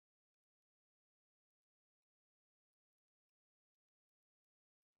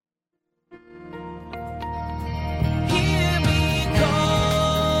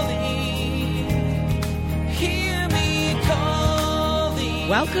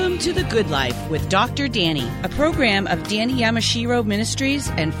Welcome to The Good Life with Dr. Danny, a program of Danny Yamashiro Ministries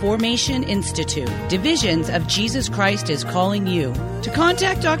and Formation Institute, divisions of Jesus Christ is Calling You. To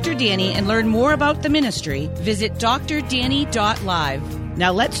contact Dr. Danny and learn more about the ministry, visit drdanny.live.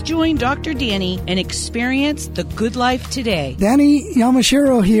 Now let's join Dr. Danny and experience the good life today. Danny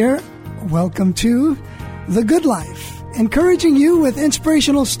Yamashiro here. Welcome to The Good Life, encouraging you with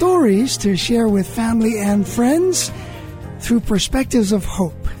inspirational stories to share with family and friends through perspectives of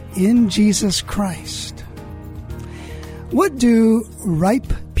hope in Jesus Christ. What do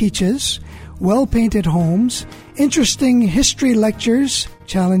ripe peaches, well-painted homes, interesting history lectures,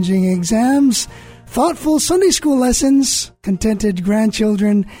 challenging exams, thoughtful Sunday school lessons, contented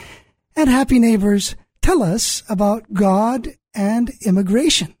grandchildren, and happy neighbors tell us about God and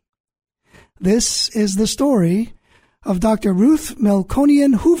immigration? This is the story of Dr. Ruth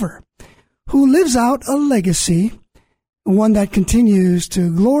Melkonian-Hoover, who lives out a legacy, one that continues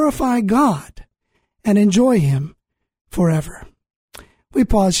to glorify God and enjoy Him forever. We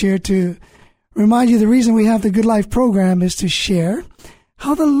pause here to remind you the reason we have the Good Life program is to share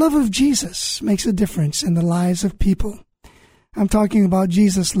how the love of Jesus makes a difference in the lives of people. I'm talking about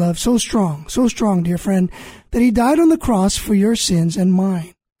Jesus' love, so strong, dear friend, that He died on the cross for your sins and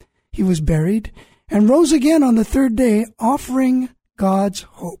mine. He was buried and rose again on the third day, offering God's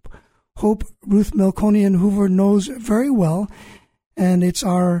hope. Hope Ruth Melkonian-Hoover knows very well, and it's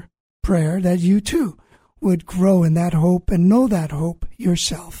our prayer that you too would grow in that hope and know that hope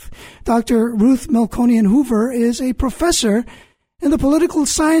yourself. Dr. Ruth Melkonian-Hoover is a professor in the political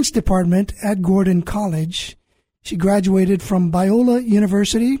science department at Gordon College. She graduated from Biola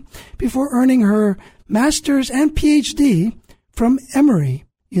University before earning her master's and PhD from Emory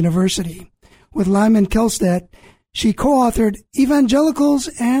University. With Lyman Kelstedt, she co-authored Evangelicals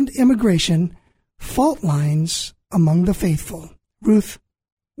and Immigration, Fault Lines Among the Faithful. Ruth,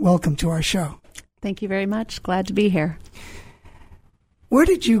 welcome to our show. Thank you very much. Glad to be here. Where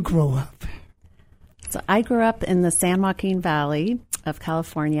did you grow up? So I grew up in the San Joaquin Valley of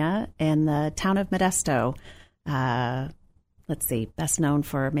California in the town of Modesto. Best known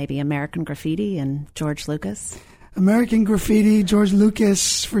for maybe American Graffiti and George Lucas. American Graffiti, George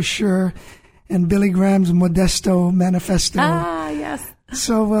Lucas for sure, and Billy Graham's Modesto Manifesto. Ah, yes.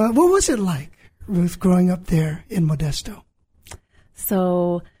 So what was it like, Ruth, growing up there in Modesto?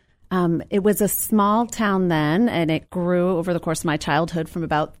 So it was a small town then, and it grew over the course of my childhood from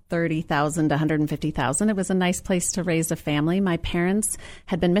about 30,000 to 150,000. It was a nice place to raise a family. My parents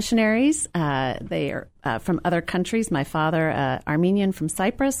had been missionaries. They are from other countries. My father, Armenian from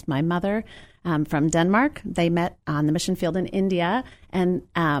Cyprus, my mother from Denmark. They met on the mission field in India, and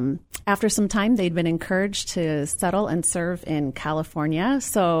after some time, they'd been encouraged to settle and serve in California.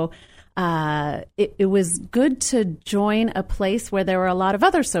 So it was good to join a place where there were a lot of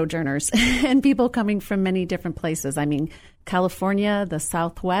other sojourners and people coming from many different places. I mean, California, the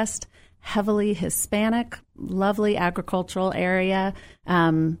Southwest, heavily Hispanic, lovely agricultural area.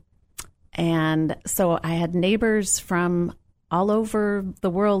 And so I had neighbors from all over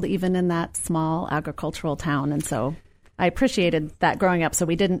the world, even in that small agricultural town. And so I appreciated that growing up. So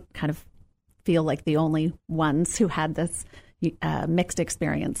we didn't kind of feel like the only ones who had this mixed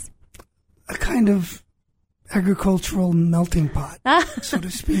experience. A kind of agricultural melting pot, so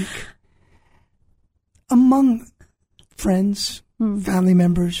to speak. Among friends, family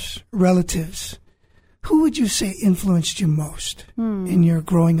members, relatives, who would you say influenced you most in your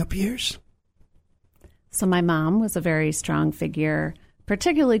growing up years? So my mom was a very strong figure,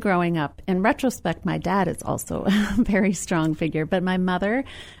 particularly growing up. In retrospect, my dad is also a very strong figure. But my mother,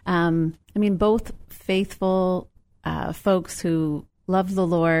 both faithful folks who loved the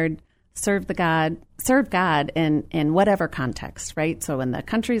Lord, served God in whatever context, right? So in the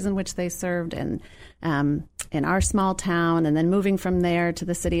countries in which they served, and in our small town, and then moving from there to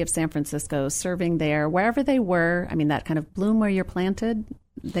the city of San Francisco, serving there, wherever they were. I mean, that kind of bloom where you're planted,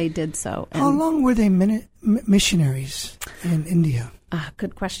 they did so. How long were they missionaries in India?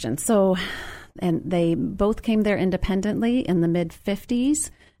 Good question. So, and they both came there independently in the mid-50s.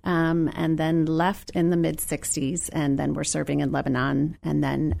 And then left in the mid-60s, and then were serving in Lebanon, and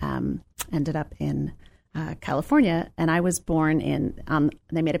then ended up in California. And I was born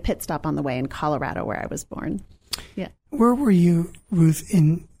they made a pit stop on the way in Colorado, where I was born. Yeah. Where were you, Ruth,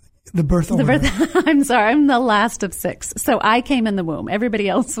 in the birth order? I'm sorry, I'm the last of 6. So I came in the womb. Everybody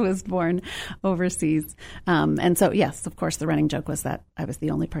else was born overseas. And so, yes, of course, the running joke was that I was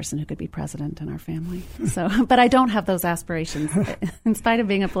the only person who could be president in our family. So, but I don't have those aspirations, in spite of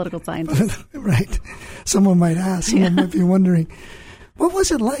being a political scientist. Right. Someone might ask, someone might be wondering, what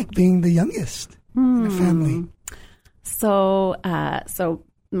was it like being the youngest in the family? So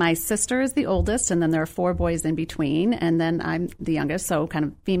my sister is the oldest, and then there are 4 boys in between, and then I'm the youngest, so kind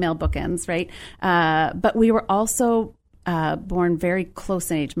of female bookends, right? But we were also born very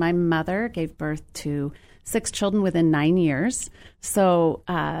close in age. My mother gave birth to 6 children within 9 years. So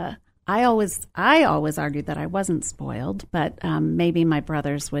I always argued that I wasn't spoiled, but maybe my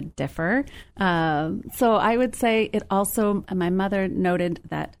brothers would differ. So I would say it also, my mother noted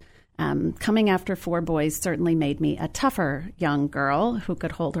that coming after 4 boys certainly made me a tougher young girl who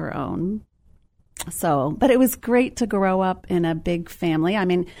could hold her own. But it was great to grow up in a big family. I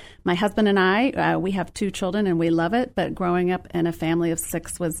mean, my husband and I, we have 2 children and we love it, but growing up in a family of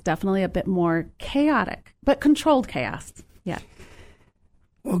 6 was definitely a bit more chaotic, but controlled chaos. Yeah.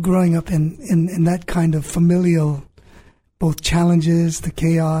 Well, growing up in that kind of familial, both challenges, the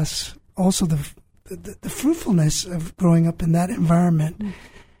chaos, also the fruitfulness of growing up in that environment. Mm.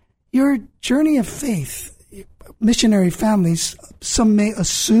 Your journey of faith, missionary families, some may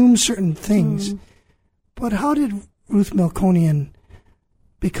assume certain things, but how did Ruth Melkonian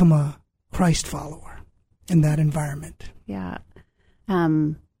become a Christ follower in that environment? Yeah.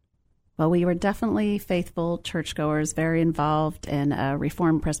 Well, we were definitely faithful churchgoers, very involved in a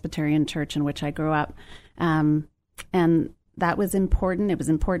Reformed Presbyterian church in which I grew up. And that was important. It was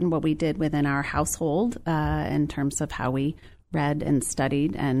important what we did within our household in terms of how we read and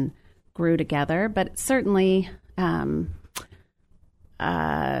studied and grew together. But certainly growing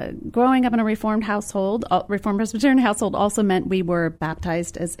up in a Reformed household, Reformed Presbyterian household also meant we were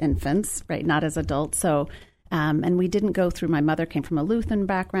baptized as infants, right, not as adults. So and we didn't go through, my mother came from a Lutheran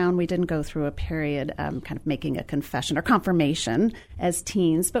background. We didn't go through a period kind of making a confession or confirmation as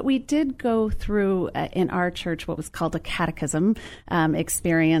teens, but we did go through in our church what was called a catechism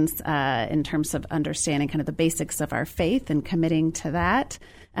experience in terms of understanding kind of the basics of our faith and committing to that.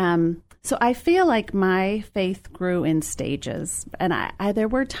 So I feel like my faith grew in stages, and there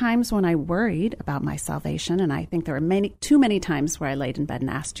were times when I worried about my salvation, and I think there were too many times where I laid in bed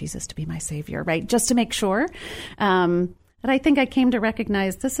and asked Jesus to be my Savior, right, just to make sure. But I think I came to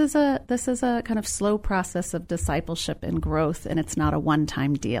recognize this is a kind of slow process of discipleship and growth, and it's not a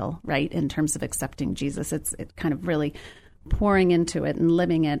one-time deal, right, in terms of accepting Jesus. It's kind of really pouring into it and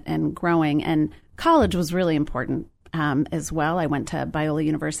living it and growing, and college was really important. As well. I went to Biola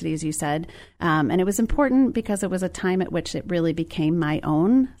University, as you said, and it was important because it was a time at which it really became my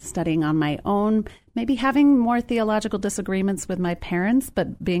own, studying on my own, maybe having more theological disagreements with my parents,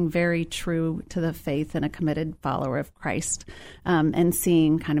 but being very true to the faith and a committed follower of Christ, and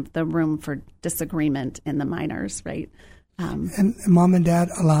seeing kind of the room for disagreement in the minors, right? And Mom and Dad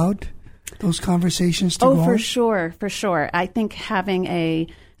allowed those conversations to go on? Oh, for sure. I think having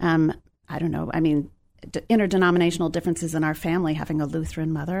interdenominational differences in our family, having a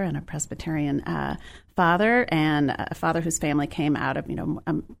Lutheran mother and a Presbyterian father, and a father whose family came out of,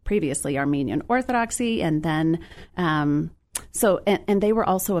 previously Armenian Orthodoxy, and then and they were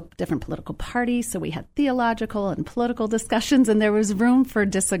also a different political party, so we had theological and political discussions, and there was room for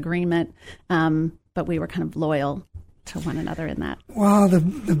disagreement, but we were kind of loyal to one another in that. Wow, the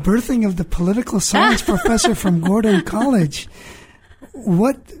birthing of the political science professor from Gordon College.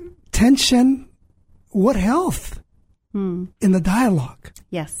 What tension, what health in the dialogue.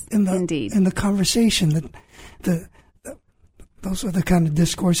 Yes, indeed. In the conversation. Those are the kind of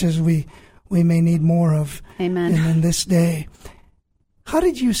discourses we may need more of. Amen. In this day. How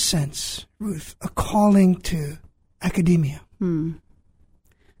did you sense, Ruth, a calling to academia?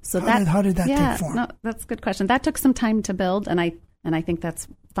 So how did that take form? No, that's a good question. That took some time to build, and I think that's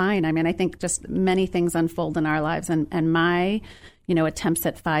fine. I mean, I think just many things unfold in our lives, and my attempts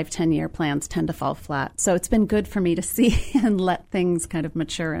at 5-10-year plans tend to fall flat. So it's been good for me to see and let things kind of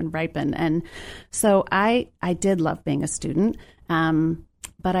mature and ripen. And so I did love being a student,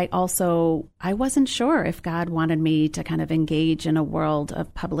 but I wasn't sure if God wanted me to kind of engage in a world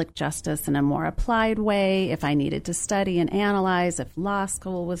of public justice in a more applied way, if I needed to study and analyze, if law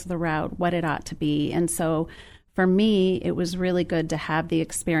school was the route, what it ought to be. And so for me, it was really good to have the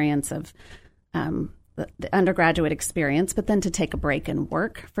experience of the undergraduate experience, but then to take a break and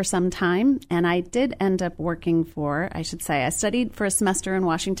work for some time. And I did end up working I studied for a semester in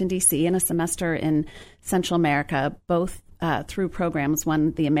Washington, D.C. and a semester in Central America, both through programs,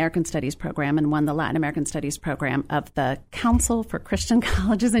 one the American Studies program and one the Latin American Studies program of the Council for Christian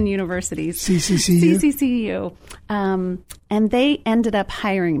Colleges and Universities, CCCU. And they ended up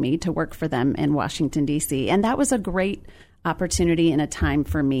hiring me to work for them in Washington, D.C. And that was a great opportunity and a time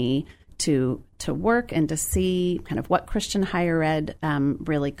for me to to work and to see kind of what Christian higher ed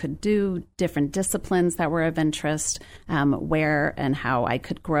really could do, different disciplines that were of interest, where and how I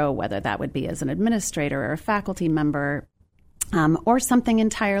could grow, whether that would be as an administrator or a faculty member, or something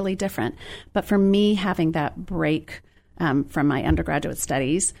entirely different. But for me, having that break from my undergraduate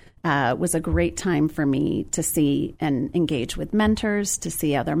studies was a great time for me to see and engage with mentors, to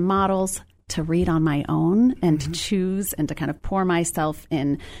see other models, to read on my own and to choose and to kind of pour myself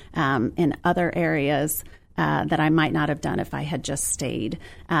in other areas that I might not have done if I had just stayed.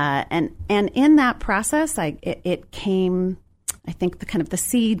 And in that process, it came, I think the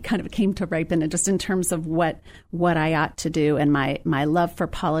seed kind of came to ripen, and just in terms of what I ought to do, and my love for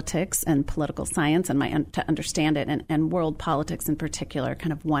politics and political science and to understand it, and world politics in particular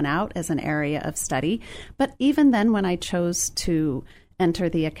kind of won out as an area of study. But even then, when I chose to enter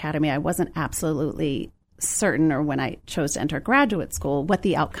the academy, I wasn't absolutely certain, or when I chose to enter graduate school, what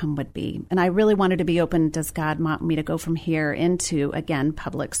the outcome would be. And I really wanted to be open. Does God want me to go from here into, again,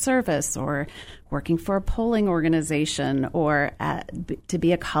 public service, or working for a polling organization, or to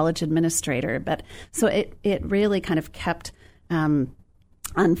be a college administrator? But so it really kind of kept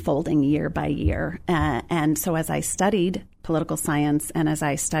unfolding year by year. And so as I studied political science and as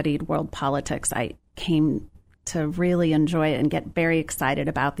I studied world politics, I came to really enjoy it and get very excited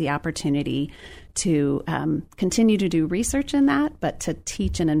about the opportunity to continue to do research in that, but to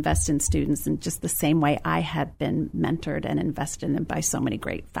teach and invest in students in just the same way I had been mentored and invested in by so many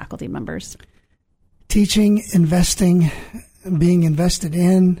great faculty members. Teaching, investing, being invested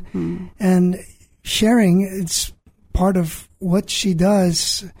in, and sharing, it's part of what she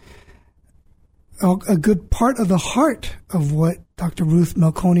does, a good part of the heart of what Dr. Ruth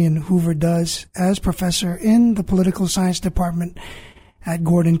Melkonian-Hoover does as professor in the political science department at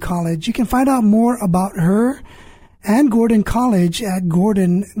Gordon College. You can find out more about her and Gordon College at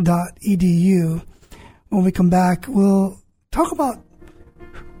gordon.edu. When we come back, we'll talk about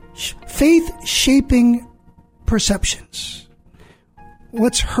faith-shaping perceptions.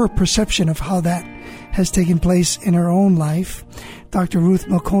 What's her perception of how that has taken place in her own life? Dr. Ruth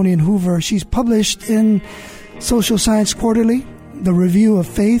Melkonian-Hoover, she's published in Social Science Quarterly, the Review of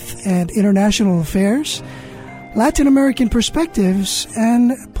Faith and International Affairs, Latin American Perspectives,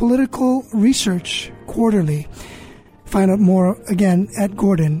 and Political Research Quarterly. Find out more, again, at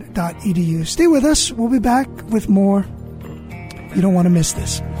gordon.edu. Stay with us. We'll be back with more. You don't want to miss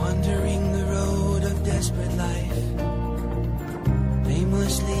this. Wandering the road of desperate life,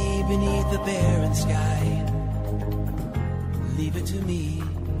 aimlessly beneath the barren sky. Leave it to me,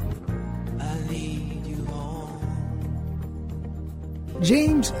 I'll lead you home.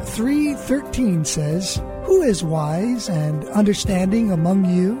 James 3:13 says, "Who is wise and understanding among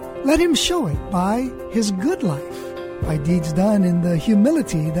you? Let him show it by his good life, by deeds done in the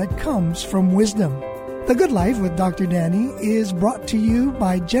humility that comes from wisdom." The Good Life with Dr. Danny is brought to you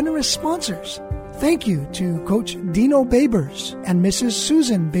by generous sponsors. Thank you to Coach Dino Babers and Mrs.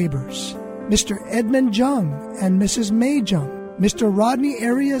 Susan Babers, Mr. Edmund Jung and Mrs. May Jung, Mr. Rodney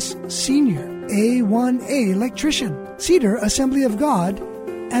Arias Sr., A1A Electrician, Cedar Assembly of God,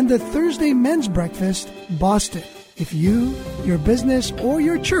 and the Thursday Men's Breakfast, Boston. If you, your business, or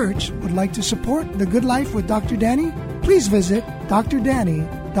your church would like to support The Good Life with Dr. Danny, please visit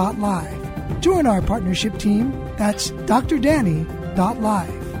drdanny.live. Join our partnership team. That's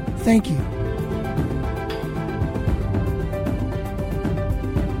drdanny.live. Thank you.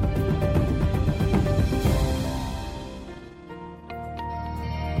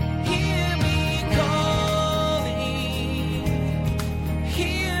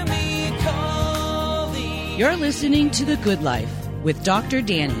 You're listening to The Good Life with Dr.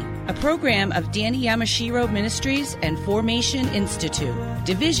 Danny, a program of Danny Yamashiro Ministries and Formation Institute.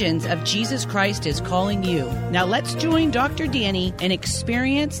 Divisions of Jesus Christ is calling you. Now let's join Dr. Danny and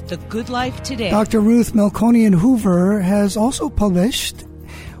experience the good life today. Dr. Ruth Melkonian-Hoover has also published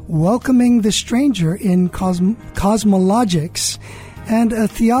Welcoming the Stranger in Cosmologics and A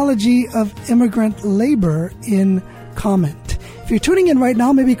Theology of Immigrant Labor in Comment. If you're tuning in right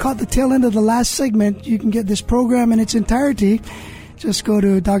now, maybe caught the tail end of the last segment, you can get this program in its entirety. Just go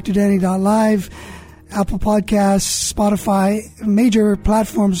to drdanny.live, Apple Podcasts, Spotify, major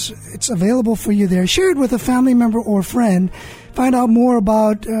platforms. It's available for you there. Share it with a family member or friend. Find out more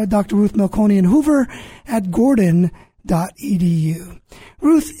about Dr. Ruth Melkonian-Hoover at gordon.edu.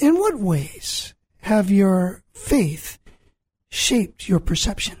 Ruth, in what ways have your faith shaped your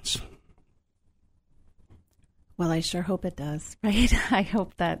perceptions? Well, I sure hope it does, right? I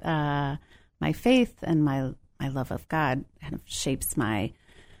hope that my faith and my love of God kind of shapes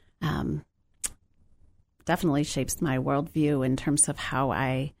definitely shapes my worldview in terms of how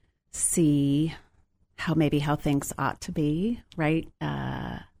I see how things ought to be, right?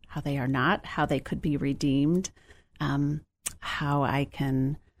 How they are not, how they could be redeemed, how I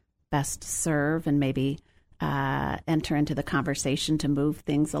can best serve and maybe enter into the conversation to move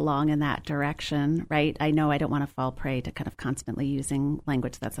things along in that direction, right? I know I don't want to fall prey to kind of constantly using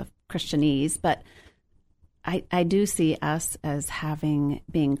language that's of Christianese, but I do see us as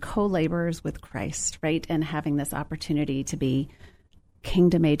being co-laborers with Christ, right? And having this opportunity to be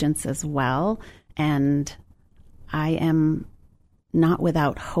kingdom agents as well. And I am not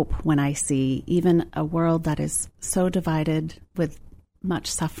without hope when I see even a world that is so divided with much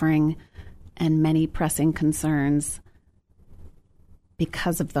suffering and many pressing concerns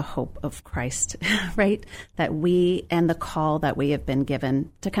because of the hope of Christ, right? That we, and the call that we have been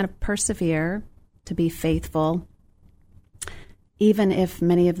given to kind of persevere, to be faithful, even if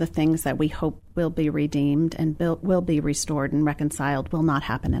many of the things that we hope will be redeemed and will be restored and reconciled will not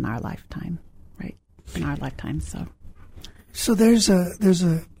happen in our lifetime, right? In our lifetime, So there's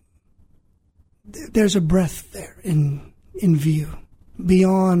a breadth there in view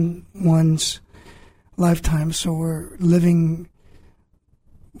beyond one's lifetime. So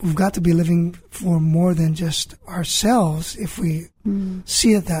we've got to be living for more than just ourselves if we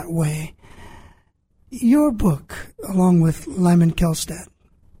see it that way. Your book, along with Lyman Kelstad,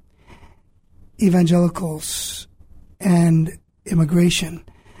 Evangelicals and Immigration,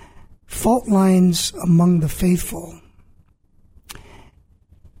 Fault Lines Among the Faithful.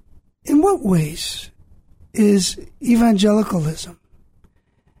 In what ways is evangelicalism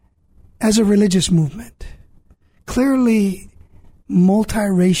as a religious movement clearly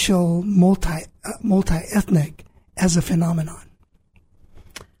multiracial, multi-ethnic as a phenomenon?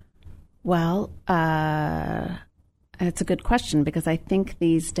 Well, it's a good question, because I think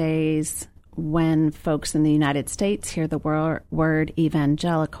these days when folks in the United States hear the word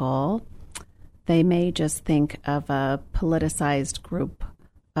evangelical, they may just think of a politicized group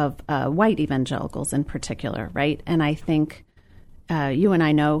of white evangelicals in particular, right? And I think you and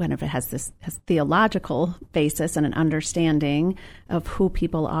I know kind of it has theological basis and an understanding of who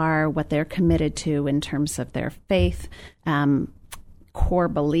people are, what they're committed to in terms of their faith, core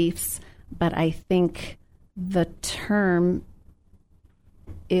beliefs. But I think the term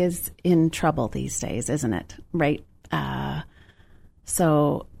is in trouble these days, isn't it? Right?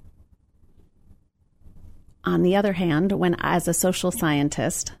 So on the other hand, when as a social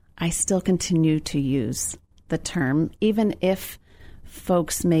scientist, I still continue to use the term, even if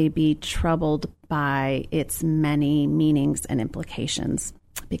folks may be troubled by its many meanings and implications,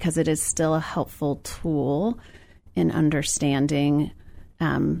 because it is still a helpful tool in understanding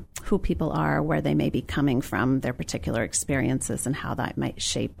who people are, where they may be coming from, their particular experiences, and how that might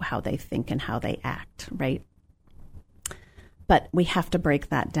shape how they think and how they act, right? But we have to break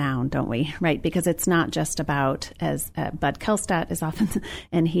that down, don't we? Right? Because it's not just about, as Bud Kelstad is often,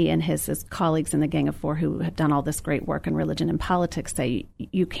 and he and his colleagues in the Gang of Four who have done all this great work in religion and politics say,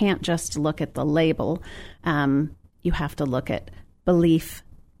 you can't just look at the label. You have to look at belief,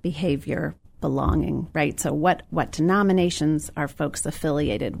 behavior, belonging, right? So what denominations are folks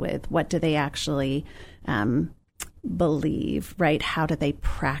affiliated with? What do they actually believe, right? How do they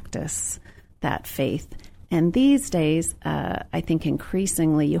practice that faith? And these days, I think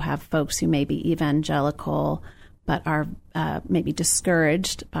increasingly you have folks who may be evangelical but are maybe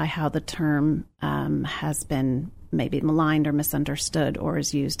discouraged by how the term has been maybe maligned or misunderstood or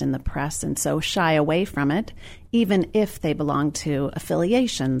is used in the press, and so shy away from it, even if they belong to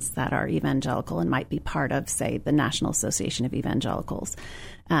affiliations that are evangelical and might be part of, say, the National Association of Evangelicals.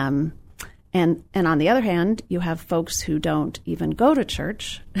 And on the other hand, you have folks who don't even go to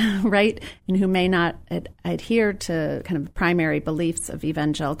church, right, and who may not adhere to kind of primary beliefs of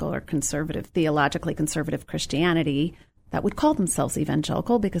evangelical or conservative, theologically conservative Christianity, that would call themselves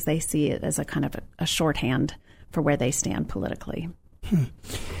evangelical because they see it as a kind of a shorthand for where they stand politically.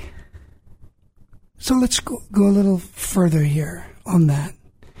 So let's go a little further here on that.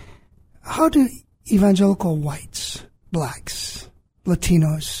 How do evangelical whites, blacks,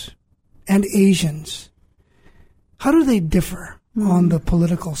 Latinos, and Asians, how do they differ on the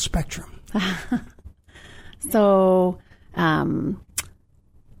political spectrum? So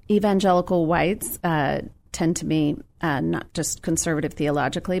evangelical whites tend to be not just conservative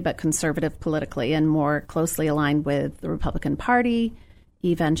theologically, but conservative politically and more closely aligned with the Republican Party.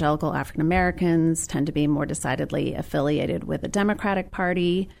 Evangelical African Americans tend to be more decidedly affiliated with the Democratic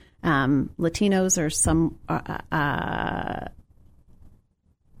Party. Latinos are some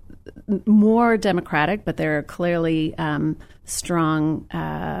more Democratic, but there are clearly strong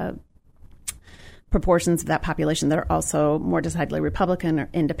proportions of that population that are also more decidedly Republican or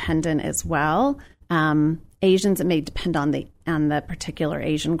independent as well. Asians, it may depend on the particular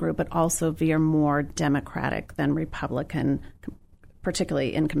Asian group, but also veer more Democratic than Republican,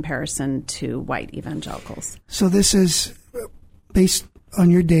 particularly in comparison to white evangelicals. So this is based on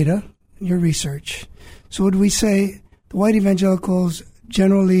your data, your research. So would we say the white evangelicals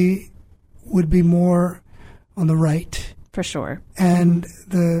generally would be more on the right? For sure. And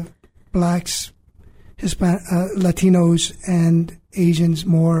the blacks, Latinos, and Asians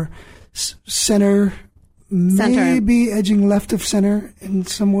more center, maybe edging left of center in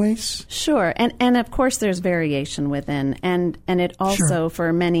some ways? Sure. And of course there's variation within. And it also,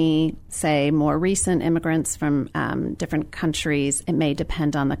 for many, say, more recent immigrants from different countries, it may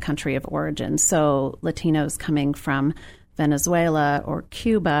depend on the country of origin. So Latinos coming from Venezuela or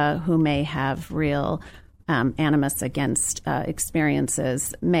Cuba who may have real animus against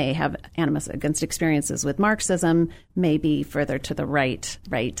experiences, may have animus against experiences with Marxism, may be further to the right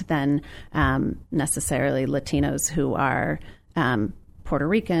than necessarily Latinos who are Puerto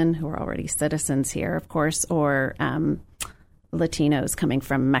Rican, who are already citizens here, of course, or Latinos coming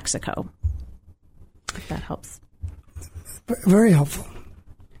from Mexico. If that helps. Very helpful.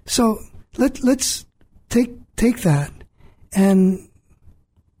 So let's take that and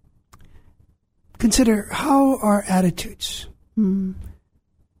consider how our attitudes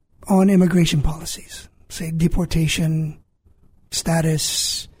on immigration policies, say deportation,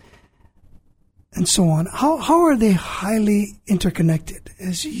 status, and so on. How are they highly interconnected,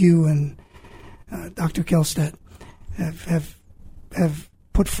 as you and Dr. Kelstedt have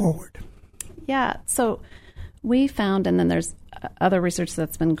put forward? Yeah. So we found, and then there's other research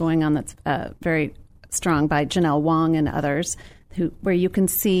that's been going on that's very strong by Janelle Wong and others, where you can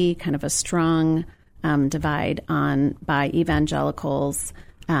see kind of a strong divide by evangelicals,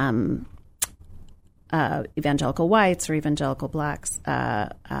 evangelical whites or evangelical blacks,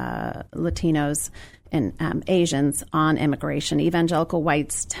 Latinos, and Asians on immigration. Evangelical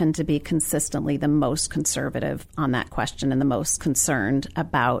whites tend to be consistently the most conservative on that question and the most concerned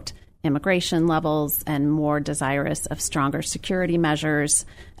about immigration levels and more desirous of stronger security measures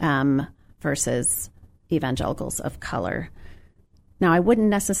versus evangelicals of color. Now, I wouldn't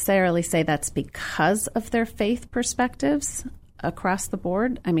necessarily say that's because of their faith perspectives across the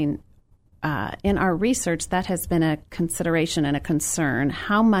board. I mean, in our research, that has been a consideration and a concern.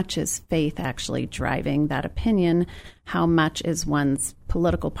 How much is faith actually driving that opinion? How much is one's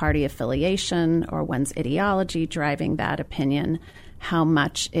political party affiliation or one's ideology driving that opinion? How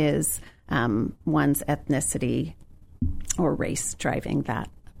much is one's ethnicity or race driving that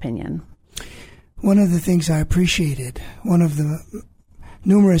opinion? One of the things I appreciated, one of the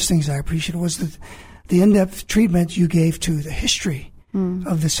numerous things I appreciated, was the in-depth treatment you gave to the history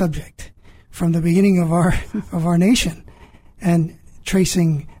of the subject from the beginning of our nation, and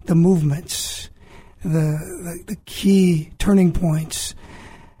tracing the movements, the key turning points.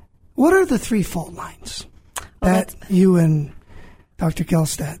 What are the three fault lines that you and Dr.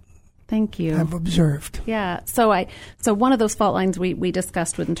 Kelstedt Thank you. have observed? Yeah. So one of those fault lines we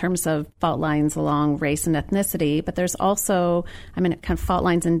discussed in terms of fault lines along race and ethnicity, but there's also, kind of fault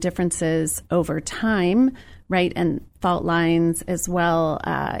lines and differences over time, right? And fault lines as well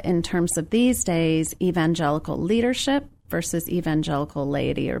in terms of these days, evangelical leadership versus evangelical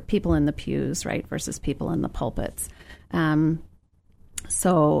laity, or people in the pews, right, versus people in the pulpits.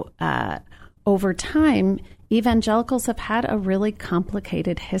 Over time, evangelicals have had a really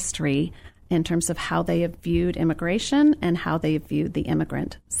complicated history in terms of how they have viewed immigration and how they have viewed the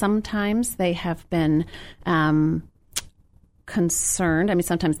immigrant. Sometimes they have been concerned.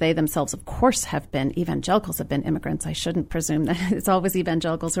 Sometimes they themselves, of course, evangelicals have been immigrants. I shouldn't presume that it's always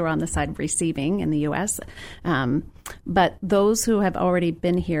evangelicals who are on the side of receiving in the U.S. But those who have already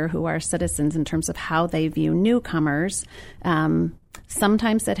been here, who are citizens, in terms of how they view newcomers,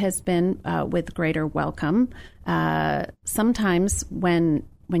 sometimes it has been with greater welcome. Sometimes when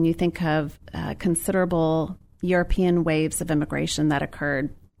you think of considerable European waves of immigration that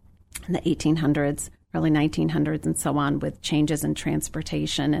occurred in the 1800s, early 1900s, and so on, with changes in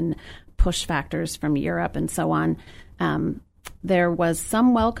transportation and push factors from Europe and so on, there was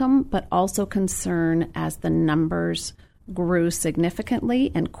some welcome, but also concern as the numbers grew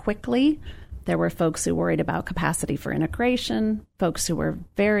significantly and quickly. There were folks who worried about capacity for integration, folks who were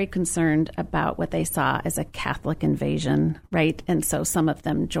very concerned about what they saw as a Catholic invasion, right? And so some of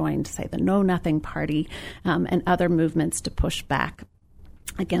them joined, say, the Know Nothing Party and other movements to push back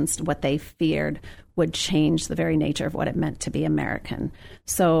against what they feared would change the very nature of what it meant to be American.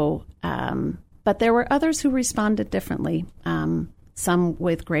 So, but there were others who responded differently. some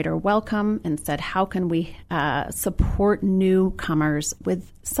with greater welcome, and said, how can we support newcomers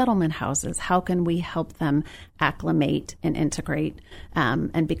with settlement houses? How can we help them acclimate and integrate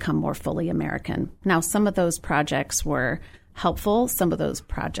and become more fully American? Now, some of those projects were helpful. Some of those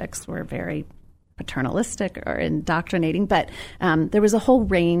projects were very paternalistic or indoctrinating, but there was a whole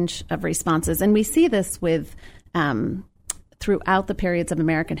range of responses. And we see this with throughout the periods of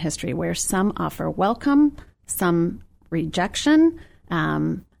American history, where some offer welcome, some rejection,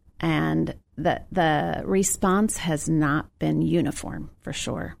 and the response has not been uniform, for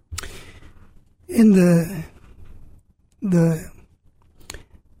sure. In the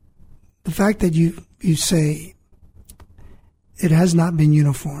fact that you say it has not been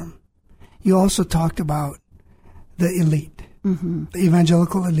uniform, you also talked about the elite, the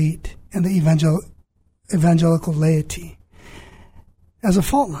evangelical elite, and the evangelical laity as a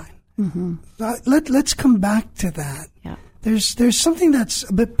fault line. Let's come back to that. Yeah. There's something that's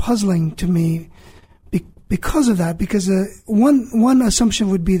a bit puzzling to me because of that, because one assumption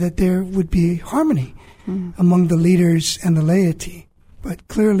would be that there would be harmony among the leaders and the laity, but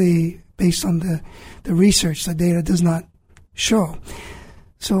clearly, based on the research, the data does not show.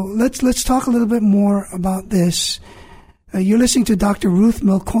 So let's talk a little bit more about this. You're listening to Dr. Ruth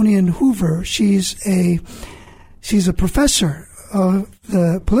Melkonian-Hoover. She's a professor of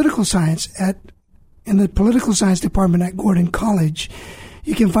the political science in the political science department at Gordon College.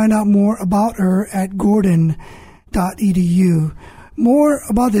 You can find out more about her at gordon.edu. More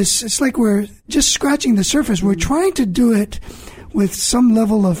about this, it's like we're just scratching the surface. We're trying to do it with some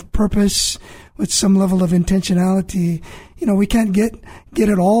level of purpose, with some level of intentionality. You know, we can't get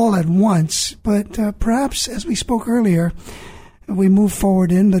it all at once, but perhaps, as we spoke earlier, we move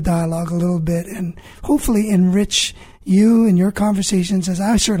forward in the dialogue a little bit and hopefully enrich you and your conversations, as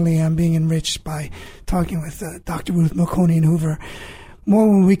I certainly am being enriched by talking with Dr. Ruth Melkonian-Hoover. More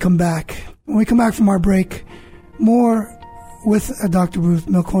when we come back. When we come back from our break, more with Dr. Ruth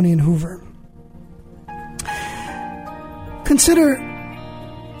Melkonian-Hoover. Consider,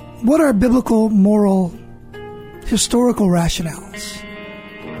 what are biblical, moral, historical rationales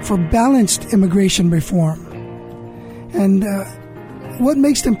for balanced immigration reform? And what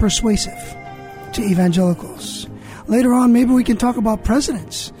makes them persuasive to evangelicals? Later on, maybe we can talk about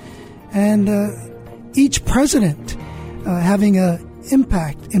presidents and each president having an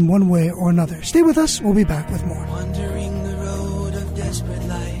impact in one way or another. Stay with us. We'll be back with more. Wandering the road of desperate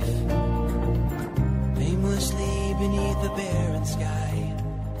life, aimlessly beneath the barren sky.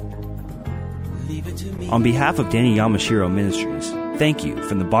 Leave it to me. On behalf of Danny Yamashiro Ministries, thank you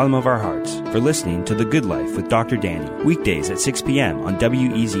from the bottom of our hearts for listening to The Good Life with Dr. Danny, weekdays at 6 p.m. on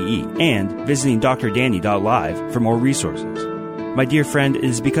WEZE, and visiting drdanny.live for more resources. My dear friend, it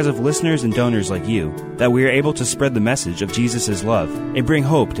is because of listeners and donors like you that we are able to spread the message of Jesus' love and bring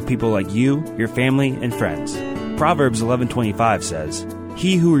hope to people like you, your family, and friends. Proverbs 11:25 says,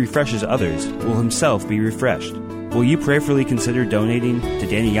 "He who refreshes others will himself be refreshed." Will you prayerfully consider donating to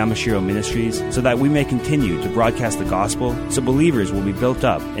Danny Yamashiro Ministries so that we may continue to broadcast the gospel, so believers will be built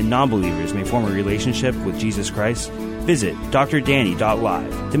up and non-believers may form a relationship with Jesus Christ? Visit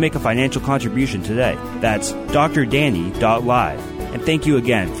drdanny.live to make a financial contribution today. That's drdanny.live. And thank you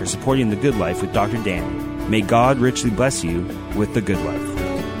again for supporting The Good Life with Dr. Danny. May God richly bless you with The Good Life.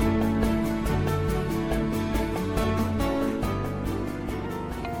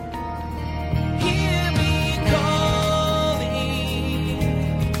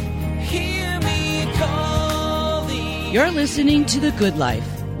 You're listening to The Good Life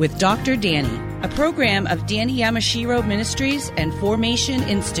with Dr. Danny, a program of Danny Yamashiro Ministries and Formation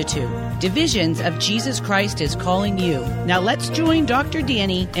Institute. Divisions of Jesus Christ is calling you. Now let's join Dr.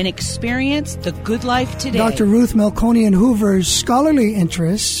 Danny and experience the good life today. Dr. Ruth Melkonian-Hoover's scholarly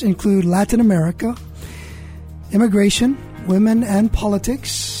interests include Latin America, immigration, women and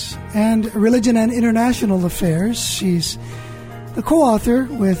politics, and religion and international affairs. She's the co-author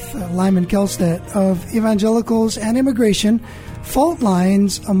with Lyman Kelstead of Evangelicals and Immigration, Fault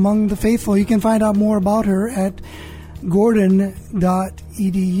Lines Among the Faithful. You can find out more about her at gordon.edu.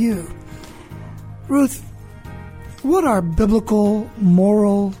 Ruth, what are biblical,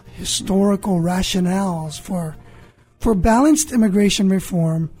 moral, historical rationales for balanced immigration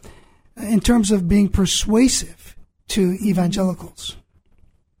reform in terms of being persuasive to evangelicals?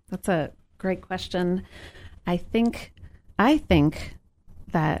 That's a great question. I think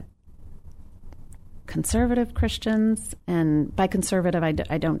that conservative Christians, and by conservative, I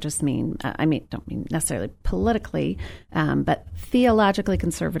don't just mean, don't mean necessarily politically, but theologically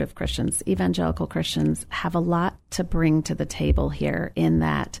conservative Christians, evangelical Christians, have a lot to bring to the table here in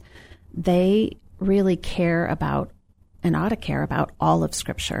that they really care about and ought to care about all of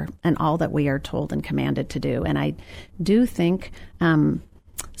Scripture and all that we are told and commanded to do. And I do think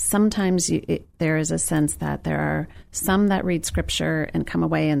sometimes there is a sense that there are some that read Scripture and come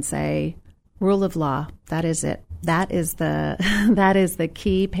away and say, rule of law, that is it. That is the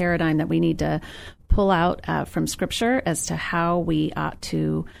key paradigm that we need to pull out from Scripture as to how we ought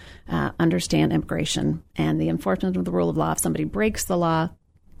to understand immigration and the enforcement of the rule of law. If somebody breaks the law,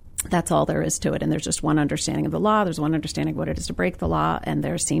 that's all there is to it. And there's just one understanding of the law. There's one understanding of what it is to break the law, and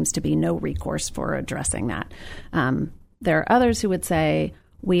there seems to be no recourse for addressing that. There are others who would say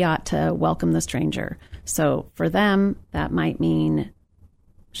we ought to welcome the stranger. So for them, that might mean,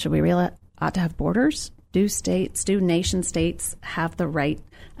 should we really ought to have borders? Do nation states have the right,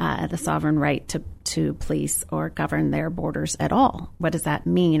 the sovereign right to police or govern their borders at all? What does that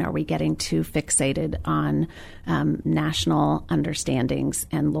mean? Are we getting too fixated on national understandings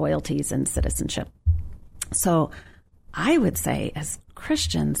and loyalties and citizenship? So I would say, as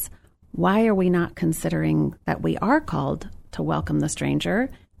Christians, why are we not considering that we are called to welcome the stranger?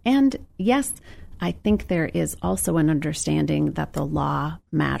 And yes, I think there is also an understanding that the law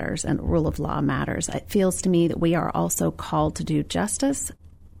matters and rule of law matters. It feels to me that we are also called to do justice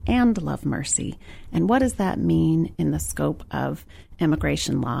and love mercy. And what does that mean in the scope of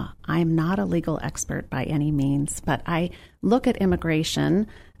immigration law? I'm not a legal expert by any means, but I look at immigration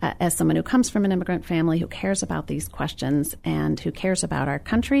as someone who comes from an immigrant family who cares about these questions and who cares about our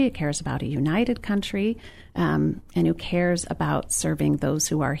country, who cares about a united country, and who cares about serving those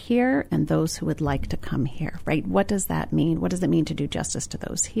who are here and those who would like to come here, right? What does that mean? What does it mean to do justice to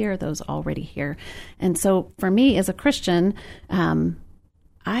those here, those already here? And so for me as a Christian,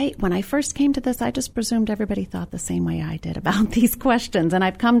 when I first came to this, I just presumed everybody thought the same way I did about these questions. And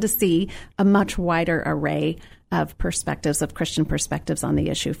I've come to see a much wider array of perspectives, of Christian perspectives on the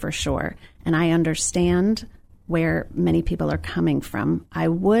issue for sure. And I understand where many people are coming from. I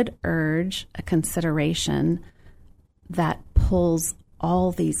would urge a consideration that pulls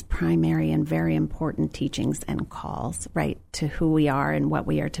all these primary and very important teachings and calls, right, to who we are and what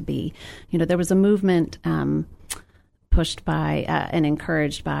we are to be. You know, there was a movement pushed by and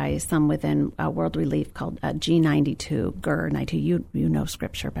encouraged by some within World Relief called G92, GER92. You know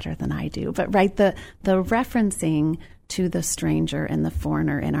Scripture better than I do. But right, the referencing to the stranger and the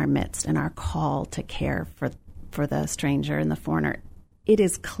foreigner in our midst and our call to care for the stranger and the foreigner, it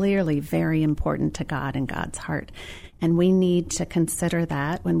is clearly very important to God and God's heart. And we need to consider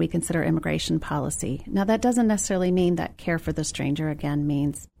that when we consider immigration policy. Now, that doesn't necessarily mean that care for the stranger, again,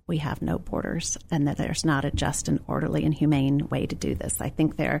 means we have no borders and that there's not a just and orderly and humane way to do this. I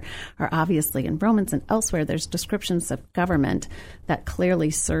think there are obviously in Romans and elsewhere, there's descriptions of government that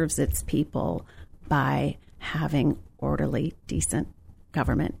clearly serves its people by having orderly, decent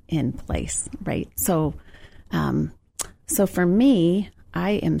government in place, right? So for me,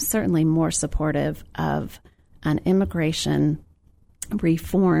 I am certainly more supportive of an immigration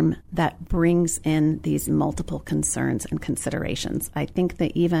reform that brings in these multiple concerns and considerations. I think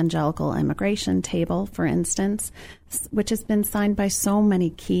the evangelical immigration table, for instance, which has been signed by so many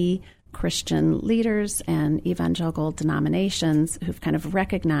key Christian leaders and evangelical denominations who've kind of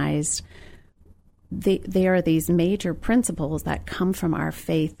recognized there are these major principles that come from our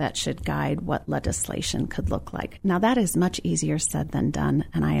faith that should guide what legislation could look like. Now, that is much easier said than done,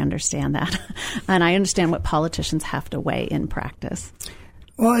 and I understand that. And I understand what politicians have to weigh in practice.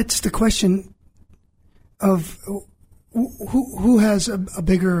 Well, it's the question of who has a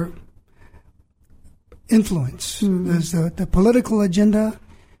bigger influence. Mm-hmm. Does the political agenda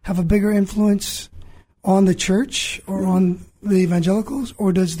have a bigger influence on the church or on the evangelicals,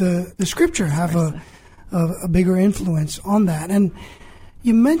 or does the Scripture have a bigger influence on that? And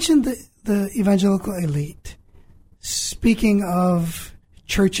you mentioned the evangelical elite. Speaking of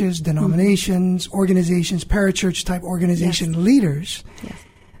churches, denominations, organizations, parachurch type organization leaders,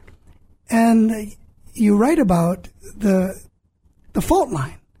 and you write about the fault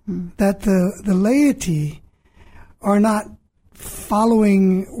line that the laity are not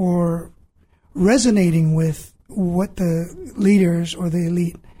following or resonating with what the leaders or the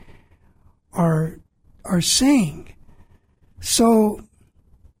elite are saying. So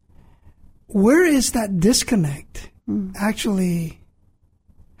where is that disconnect actually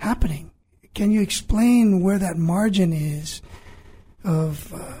happening? Can you explain where that margin is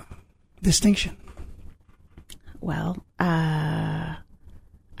of distinction? Well, I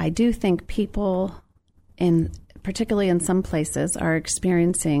do think people particularly in some places, are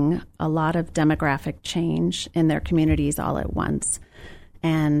experiencing a lot of demographic change in their communities all at once.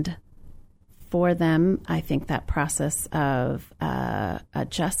 And for them, I think that process of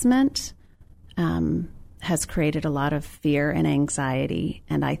adjustment has created a lot of fear and anxiety,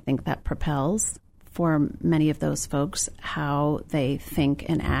 and I think that propels for many of those folks how they think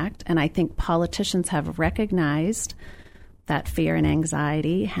and act. And I think politicians have recognized that fear and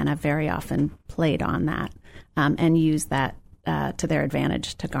anxiety and have very often played on that and used that to their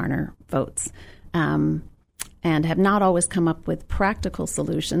advantage to garner votes. And have not always come up with practical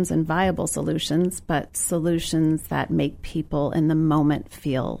solutions and viable solutions, but solutions that make people in the moment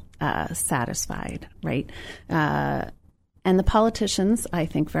feel satisfied, right? And the politicians, I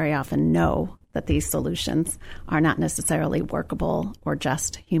think, very often know that these solutions are not necessarily workable or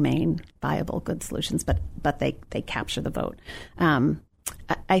just humane, viable, good solutions, but they capture the vote.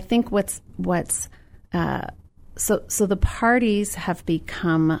 I think So the parties have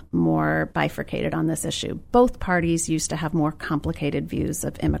become more bifurcated on this issue. Both parties used to have more complicated views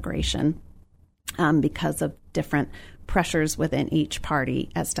of immigration because of different pressures within each party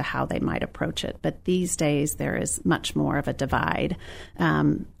as to how they might approach it. But these days, there is much more of a divide,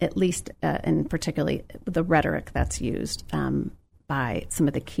 at least in particularly the rhetoric that's used by some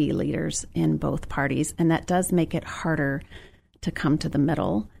of the key leaders in both parties. And that does make it harder to come to the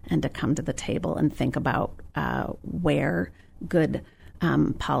middle and to come to the table and think about where good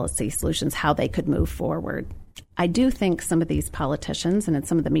policy solutions, how they could move forward. I do think some of these politicians, and in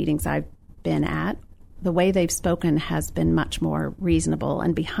some of the meetings I've been at, the way they've spoken has been much more reasonable.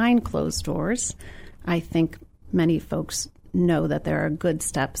 And behind closed doors, I think many folks know that there are good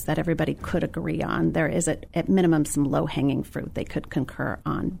steps that everybody could agree on. There is, at minimum, some low-hanging fruit they could concur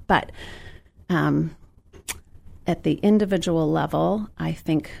on. But at the individual level, I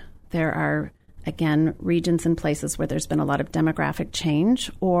think there are, again, regions and places where there's been a lot of demographic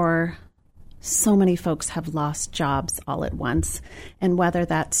change, or so many folks have lost jobs all at once. And whether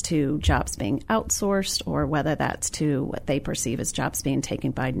that's to jobs being outsourced, or whether that's to what they perceive as jobs being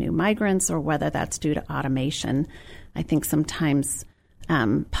taken by new migrants, or whether that's due to automation, I think sometimes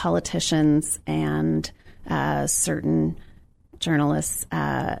politicians and certain journalists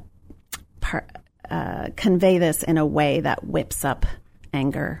convey this in a way that whips up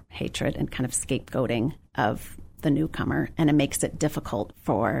anger, hatred, and kind of scapegoating of the newcomer, and it makes it difficult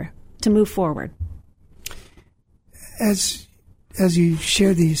to move forward. As you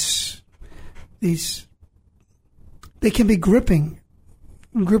share these, they can be gripping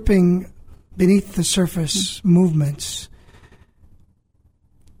beneath the surface movements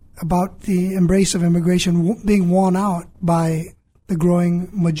about the embrace of immigration being worn out by the growing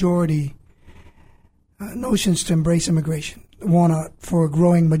majority. Notions to embrace immigration, worn out for a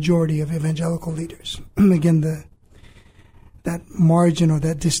growing majority of evangelical leaders. Again, that margin or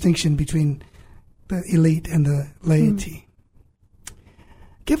that distinction between the elite and the laity.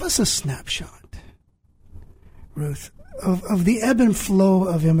 Give us a snapshot, Ruth, of the ebb and flow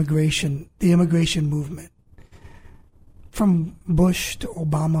of immigration, the immigration movement, from Bush to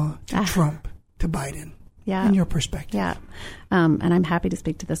Obama to Trump to Biden. Yeah. In your perspective. Yeah. And I'm happy to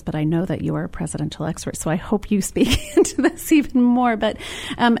speak to this, but I know that you are a presidential expert, so I hope you speak into this even more. But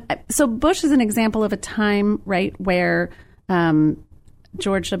so Bush is an example of a time, right, where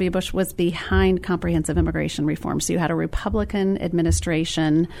George W. Bush was behind comprehensive immigration reform. So you had a Republican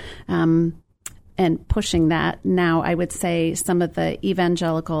administration and pushing that. Now, I would say some of the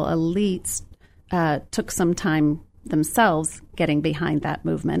evangelical elites took some time themselves getting behind that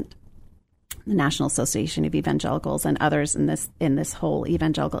movement. The National Association of Evangelicals and others in this whole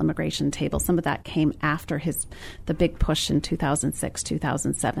evangelical immigration table. Some of that came after the big push in 2006,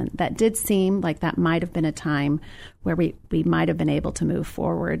 2007. That did seem like that might have been a time where we might have been able to move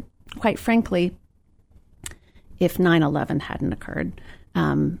forward. Quite frankly, if 9/11 hadn't occurred,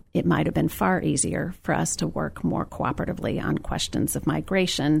 it might have been far easier for us to work more cooperatively on questions of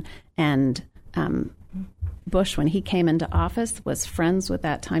migration. And Bush, when he came into office, was friends with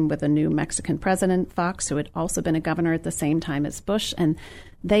that time with a new Mexican president, Fox, who had also been a governor at the same time as Bush. And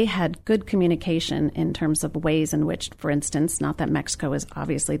they had good communication in terms of ways in which, for instance, not that Mexico is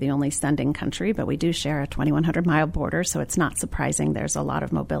obviously the only sending country, but we do share a 2,100-mile border, so it's not surprising there's a lot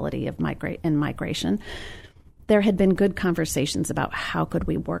of mobility of migration. There had been good conversations about how could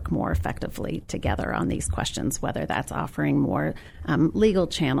we work more effectively together on these questions, whether that's offering more legal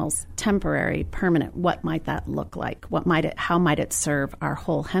channels, temporary, permanent. What might that look like? How might it serve our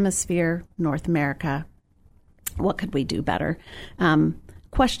whole hemisphere, North America? What could we do better?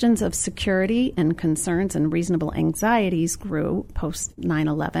 Questions of security and concerns and reasonable anxieties grew post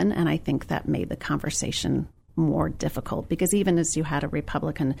 9/11, and I think that made the conversation more difficult because even as you had a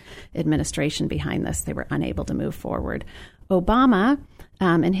Republican administration behind this, they were unable to move forward. Obama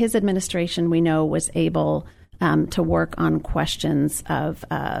and his administration, we know, was able to work on questions of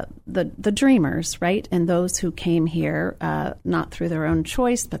the dreamers, right? And those who came here not through their own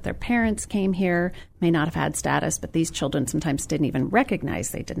choice, but their parents came here, may not have had status, but these children sometimes didn't even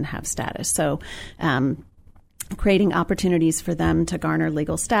recognize they didn't have status. So creating opportunities for them to garner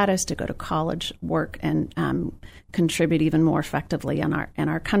legal status, to go to college, work, and contribute even more effectively in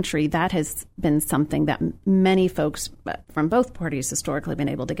our country. That has been something that many folks from both parties historically have been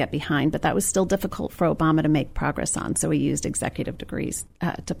able to get behind, but that was still difficult for Obama to make progress on. So he used executive degrees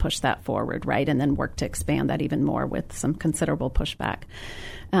to push that forward, right, and then work to expand that even more with some considerable pushback.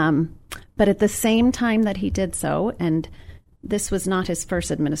 But at the same time that he did so, and this was not his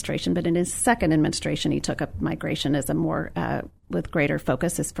first administration, but in his second administration, he took up migration as a more, with greater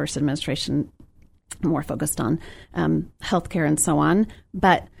focus. His first administration more focused on healthcare and so on.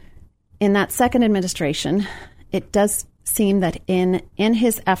 But in that second administration, it does seem that in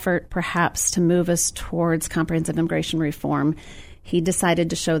his effort perhaps to move us towards comprehensive immigration reform, he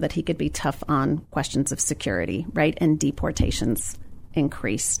decided to show that he could be tough on questions of security, right? And deportations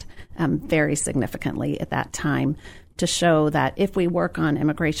increased very significantly at that time, to show that if we work on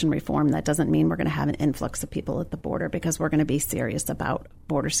immigration reform, that doesn't mean we're going to have an influx of people at the border, because we're going to be serious about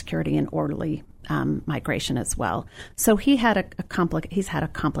border security and orderly migration as well. So he had he's had a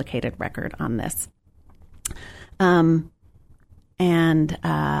complicated record on this. And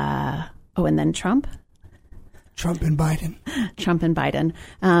then Trump. Trump and Biden.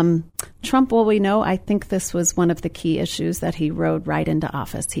 Trump, well, we know, I think this was one of the key issues that he rode right into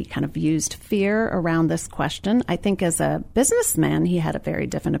office. He kind of used fear around this question. I think as a businessman, he had a very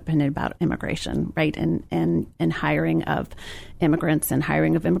different opinion about immigration, right? And hiring of immigrants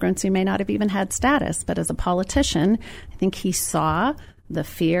who may not have even had status. But as a politician, I think he saw the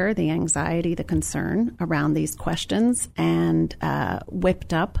fear, the anxiety, the concern around these questions, and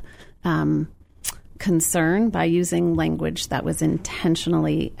whipped up concern by using language that was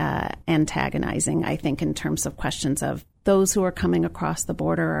intentionally antagonizing, I think, in terms of questions of those who are coming across the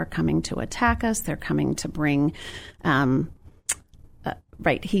border are coming to attack us. They're coming to bring,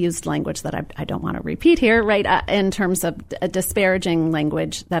 right, he used language that I don't want to repeat here, right, in terms of disparaging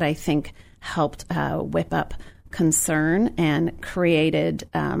language that I think helped whip up concern and created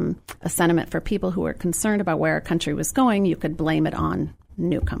a sentiment for people who were concerned about where our country was going. You could blame it on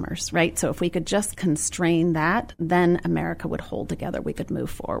newcomers, right? So if we could just constrain that, then America would hold together. We could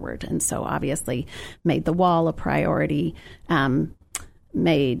move forward. And so obviously made the wall a priority, wanted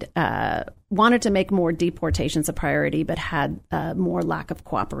to make more deportations a priority, but had more lack of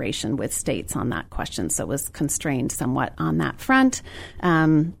cooperation with states on that question. So it was constrained somewhat on that front.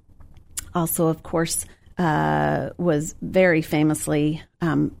 Also, of course, was very famously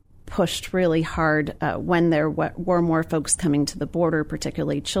pushed really hard when there were more folks coming to the border,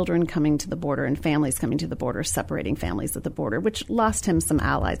 particularly children coming to the border and families coming to the border, separating families at the border, which lost him some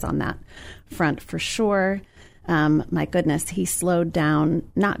allies on that front for sure. My goodness, he slowed down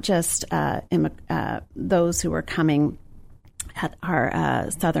not just those who were coming at our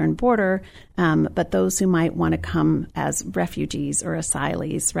southern border, but those who might want to come as refugees or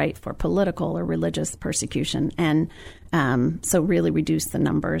asylees, right, for political or religious persecution, and so really reduced the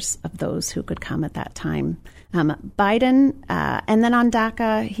numbers of those who could come at that time. Biden, and then on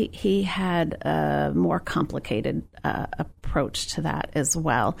DACA, he had a more complicated approach to that as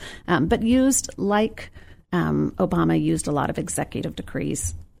well, but used, like Obama, used a lot of executive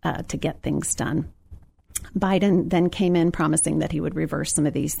decrees to get things done. Biden then came in promising that he would reverse some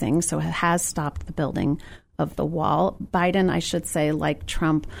of these things, so it has stopped the building of the wall. Biden, I should say, like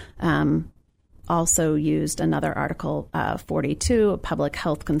Trump, also used another Article 42, public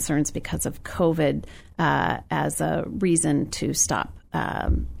health concerns because of COVID, as a reason to stop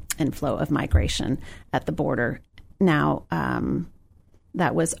inflow of migration at the border. Now,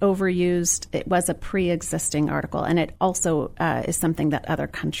 that was overused. It was a pre-existing article, and it also is something that other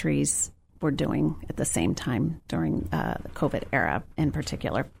countries were doing at the same time during the COVID era in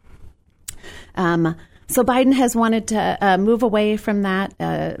particular. So Biden has wanted to move away from that,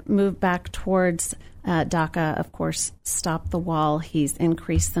 move back towards DACA, of course, stop the wall. He's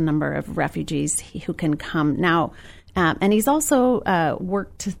increased the number of refugees who can come now. And he's also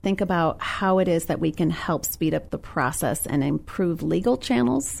worked to think about how it is that we can help speed up the process and improve legal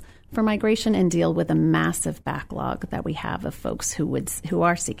channels for migration and deal with a massive backlog that we have of folks who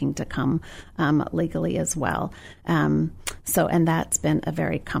are seeking to come legally as well. And that's been a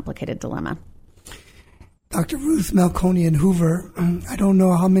very complicated dilemma. Dr. Ruth Melkonian-Hoover, I don't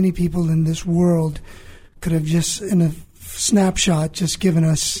know how many people in this world could have just, in a snapshot, just given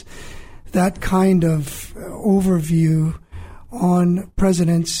us that kind of overview on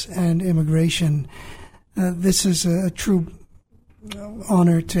presidents and immigration. This is a true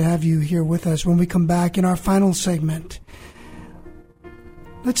honor to have you here with us. When we come back in our final segment,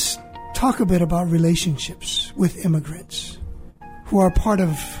 let's talk a bit about relationships with immigrants who are part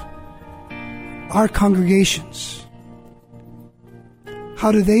of our congregations.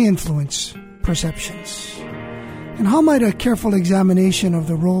 How do they influence perceptions? And how might a careful examination of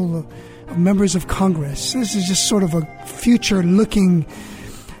the role of members of Congress, this is just sort of a future-looking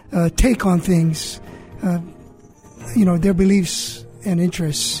take on things, their beliefs and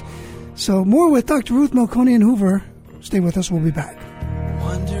interests. So more with Dr. Ruth Melkonian-Hoover. Stay with us. We'll be back.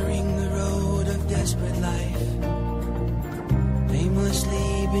 Wandering the road of desperate life,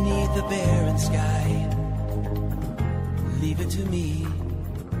 aimlessly beneath the barren sky. Leave it to me,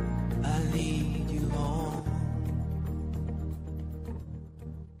 I'll lead you home.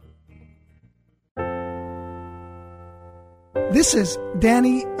 This is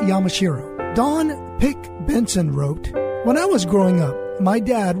Danny Yamashiro. Don Pick Benson wrote, "When I was growing up, my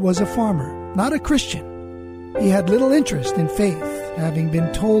dad was a farmer, not a Christian. He had little interest in faith, having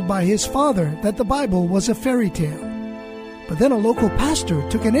been told by his father that the Bible was a fairy tale. But then a local pastor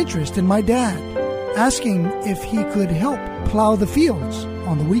took an interest in my dad, asking if he could help plow the fields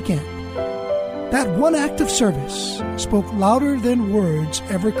on the weekend. That one act of service spoke louder than words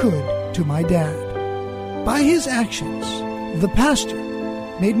ever could to my dad. By his actions, the pastor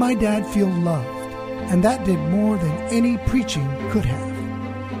made my dad feel loved, and that did more than any preaching could have.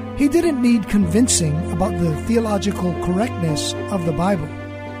 He didn't need convincing about the theological correctness of the Bible.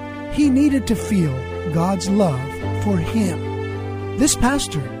 He needed to feel God's love for him. This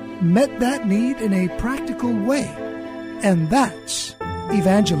pastor met that need in a practical way, and that's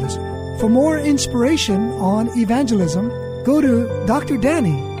evangelism." For more inspiration on evangelism, go to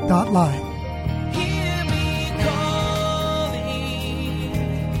drdanny.live. Hear me calling,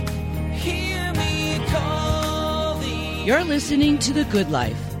 hear me calling. You're listening to The Good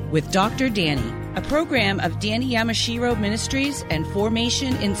Life with Dr. Danny, a program of Danny Yamashiro Ministries and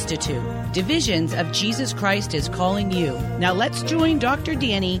Formation Institute. Divisions of Jesus Christ is calling you. Now let's join Dr.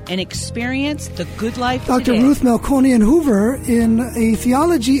 Danny and experience the good life Dr. today. Ruth Melkonian-Hoover, in A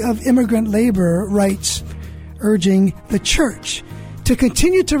Theology of Immigrant Labor, writes, urging the church to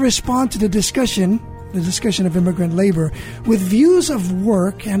continue to respond to the discussion of immigrant labor, with views of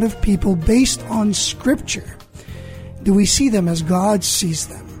work and of people based on Scripture. Do we see them as God sees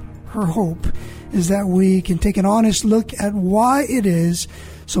them? Her hope is that we can take an honest look at why it is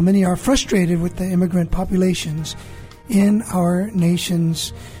so many are frustrated with the immigrant populations in our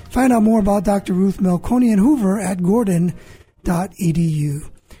nations. Find out more about Dr. Ruth Melkonian-Hoover at gordon.edu.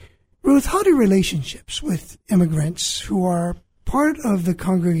 Ruth, how do relationships with immigrants who are part of the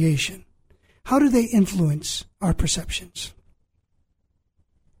congregation, how do they influence our perceptions?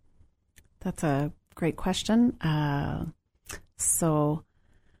 That's a great question. So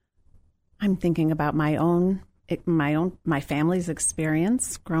I'm thinking about my family's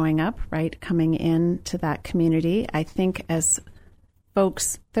experience growing up, right, coming into that community. I think as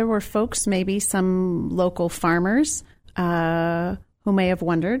folks, there were folks, maybe some local farmers, who may have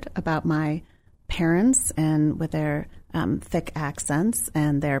wondered about my parents and with their thick accents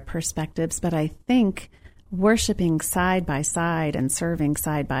and their perspectives. But I think worshiping side by side and serving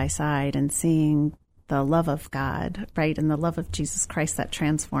side by side and seeing the love of God, right, and the love of Jesus Christ that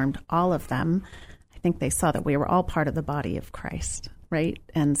transformed all of them, I think they saw that we were all part of the body of Christ, right?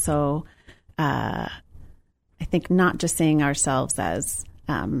 And so I think not just seeing ourselves as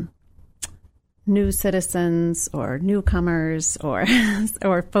new citizens or newcomers or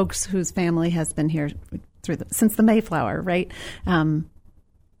or folks whose family has been here since the Mayflower, right?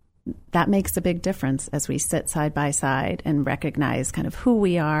 That makes a big difference as we sit side by side and recognize kind of who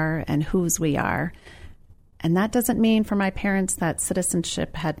we are and whose we are. And that doesn't mean for my parents that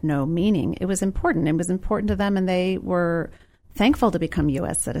citizenship had no meaning. It was important. It was important to them, and they were thankful to become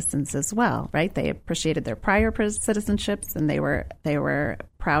U.S. citizens as well, right? They appreciated their prior citizenships, and they were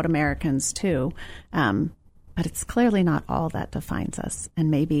proud Americans too. But it's clearly not all that defines us.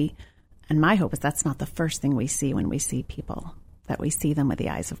 And my hope is that's not the first thing we see when we see people, that we see them with the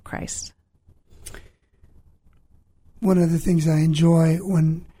eyes of Christ. One of the things I enjoy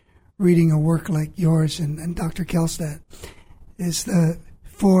when reading a work like yours and Dr. Kelstad is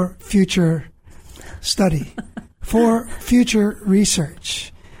for future study, for future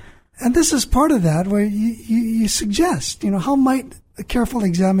research. And this is part of that, where you suggest, how might a careful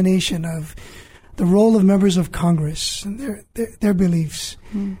examination of the role of members of Congress and their beliefs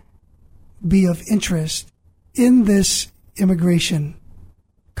be of interest in this immigration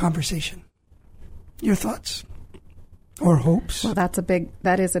conversation. Your thoughts? Or hopes. Well,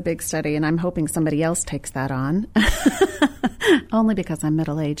 that is a big study, and I'm hoping somebody else takes that on. Only because I'm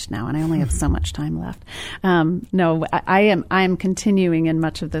middle-aged now and I only have so much time left. No, I am continuing in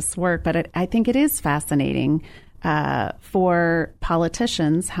much of this work, but I think it is fascinating for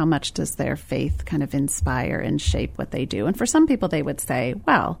politicians. How much does their faith kind of inspire and shape what they do? And for some people, they would say,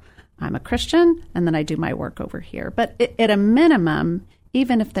 well, I'm a Christian and then I do my work over here. But at a minimum,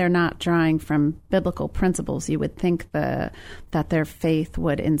 even if they're not drawing from biblical principles, you would think that their faith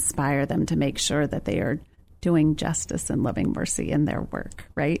would inspire them to make sure that they are doing justice and loving mercy in their work,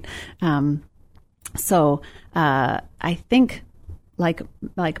 right? So I think,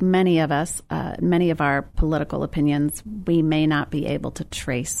 like many of us, many of our political opinions, we may not be able to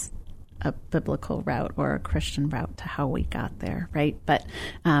trace a biblical route or a Christian route to how we got there, right? But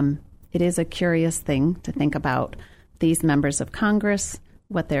it is a curious thing to think about these members of Congress,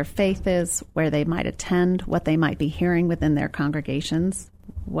 what their faith is, where they might attend, what they might be hearing within their congregations,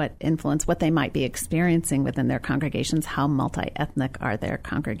 what influence, what they might be experiencing within their congregations, how multi-ethnic are their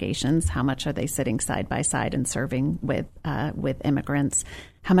congregations, how much are they sitting side by side and serving with immigrants,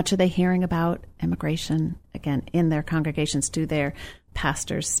 how much are they hearing about immigration, again, in their congregations, do their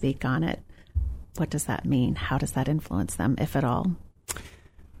pastors speak on it, what does that mean, how does that influence them, if at all?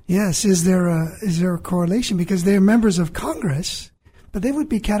 Yes, is there a correlation? Because they're members of Congress, but they would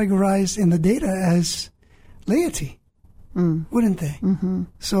be categorized in the data as laity. Wouldn't they? Mm-hmm.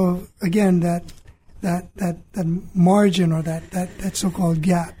 So again, that margin or that so-called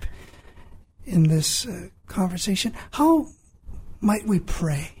gap in this conversation. How might we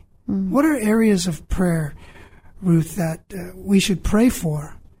pray? What are areas of prayer, Ruth, that we should pray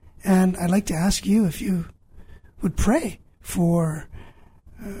for? And I'd like to ask you if you would pray for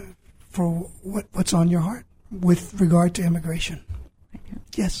what's on your heart with regard to immigration.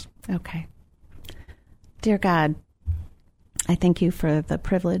 Yes. Okay. Dear God, I thank you for the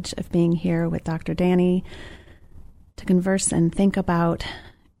privilege of being here with Dr. Danny to converse and think about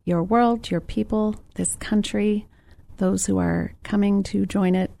your world, your people, this country, those who are coming to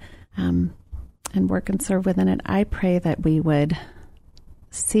join it and work and serve within it. I pray that we would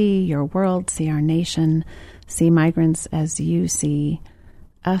see your world, see our nation, see migrants as you see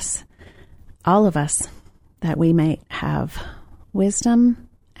us, all of us, that we may have wisdom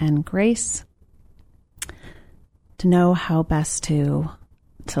and grace to know how best to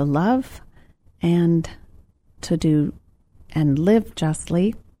love and to do and live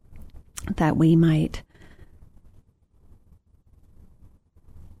justly, that we might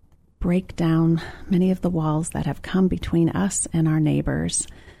break down many of the walls that have come between us and our neighbors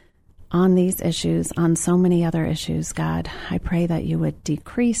on these issues, on so many other issues. God, I pray that you would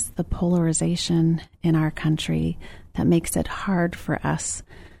decrease the polarization in our country that makes it hard for us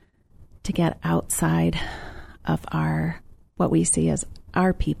to get outside of what we see as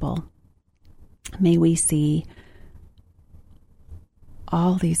our people. May we see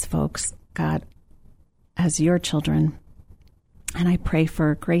all these folks, God, as your children. And I pray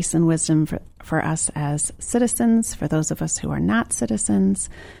for grace and wisdom for us as citizens, for those of us who are not citizens,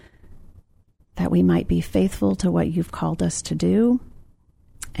 that we might be faithful to what you've called us to do.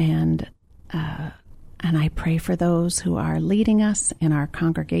 And I pray for those who are leading us in our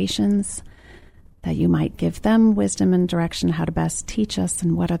congregations, that you might give them wisdom and direction how to best teach us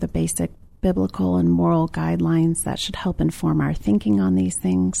and what are the basic biblical and moral guidelines that should help inform our thinking on these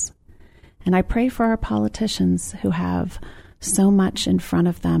things. And I pray for our politicians who have so much in front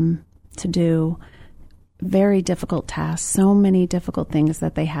of them to do, very difficult tasks, so many difficult things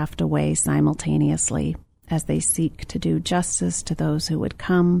that they have to weigh simultaneously as they seek to do justice to those who would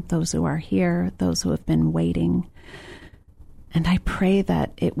come, those who are here, those who have been waiting. And I pray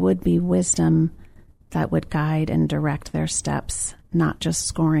that it would be wisdom that would guide and direct their steps, not just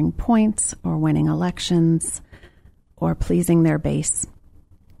scoring points or winning elections or pleasing their base.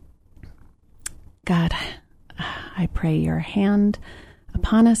 God, I pray your hand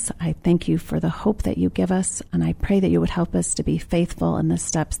upon us. I thank you for the hope that you give us, and I pray that you would help us to be faithful in the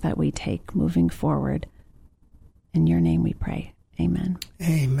steps that we take moving forward. In your name we pray. Amen.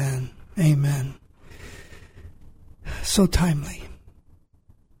 Amen. Amen. So timely.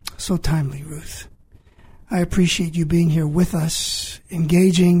 So timely, Ruth. I appreciate you being here with us,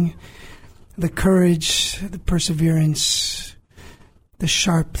 engaging the courage, the perseverance, the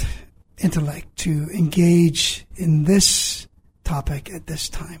sharp intellect to engage in this topic at this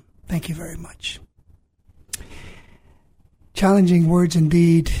time. Thank you very much. Challenging words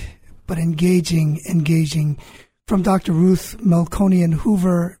indeed, but engaging. From Dr. Ruth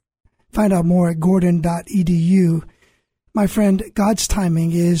Melkonian-Hoover. Find out more at gordon.edu. My friend, God's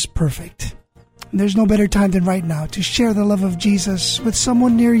timing is perfect. And there's no better time than right now to share the love of Jesus with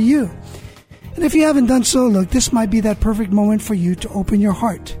someone near you. And if you haven't done so, look, this might be that perfect moment for you to open your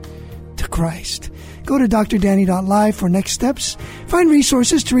heart to Christ. Go to drdanny.live for next steps. Find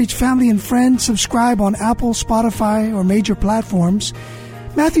resources to reach family and friends. Subscribe on Apple, Spotify, or major platforms.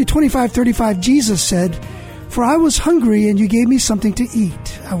 Matthew 25:35, Jesus said, "For I was hungry and you gave me something to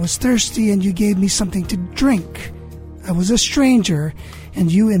eat. I was thirsty and you gave me something to drink. I was a stranger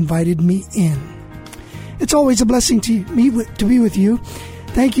and you invited me in." It's always a blessing to be with you.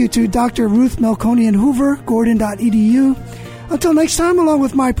 Thank you to Dr. Ruth Melkonian-Hoover, Gordon.edu. Until next time, along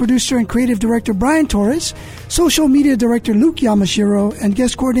with my producer and creative director, Brian Torres, social media director, Luke Yamashiro, and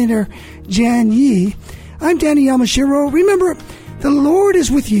guest coordinator, Jan Yi, I'm Danny Yamashiro. Remember, the Lord is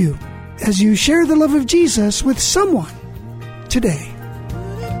with you as you share the love of Jesus with someone today.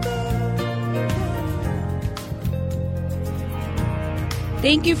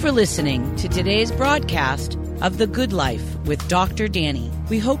 Thank you for listening to today's broadcast of The Good Life with Dr. Danny.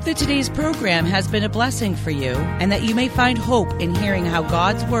 We hope that today's program has been a blessing for you and that you may find hope in hearing how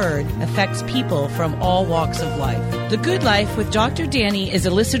God's Word affects people from all walks of life. The Good Life with Dr. Danny is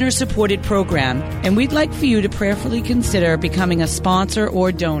a listener-supported program, and we'd like for you to prayerfully consider becoming a sponsor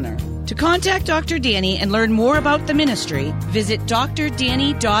or donor. To contact Dr. Danny and learn more about the ministry, visit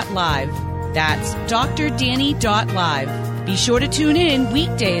drdanny.live. That's drdanny.live. Be sure to tune in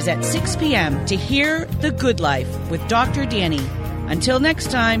weekdays at 6 p.m. to hear The Good Life with Dr. Danny. Until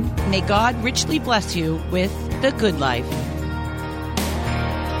next time, may God richly bless you with The Good Life.